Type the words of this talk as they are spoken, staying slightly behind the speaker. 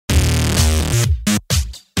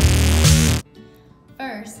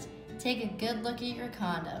Take a good look at your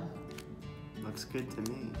condom. Looks good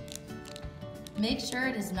to me. Make sure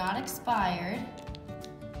it is not expired.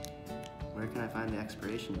 Where can I find the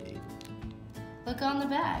expiration date? Look on the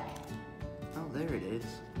back. Oh, there it is.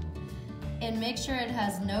 And make sure it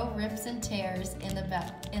has no rips and tears in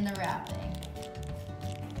the wrapping.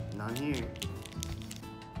 None here.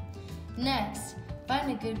 Next,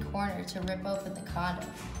 find a good corner to rip open the condom.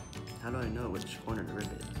 How do I know which corner to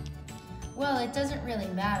rip it? Well, it doesn't really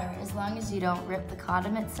matter as long as you don't rip the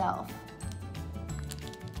condom itself.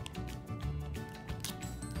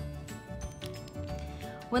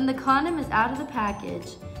 When the condom is out of the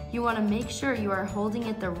package, you want to make sure you are holding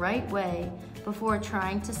it the right way before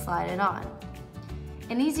trying to slide it on.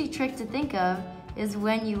 An easy trick to think of is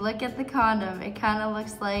when you look at the condom, it kind of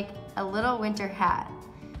looks like a little winter hat.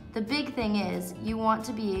 The big thing is you want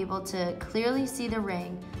to be able to clearly see the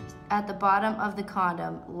ring at the bottom of the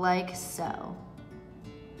condom, like so.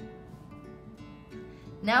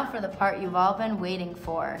 Now for the part you've all been waiting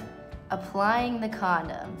for, applying the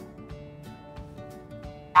condom.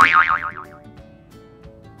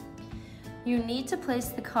 You need to place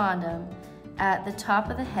the condom at the top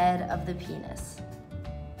of the head of the penis.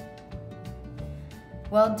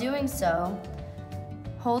 While doing so,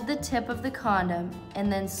 hold the tip of the condom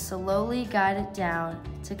and then slowly guide it down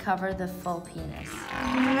to cover the full penis.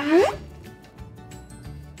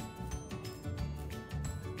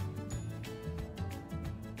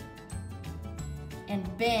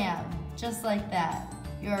 And bam, just like that,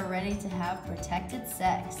 you are ready to have protected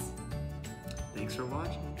sex. Thanks for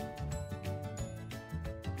watching.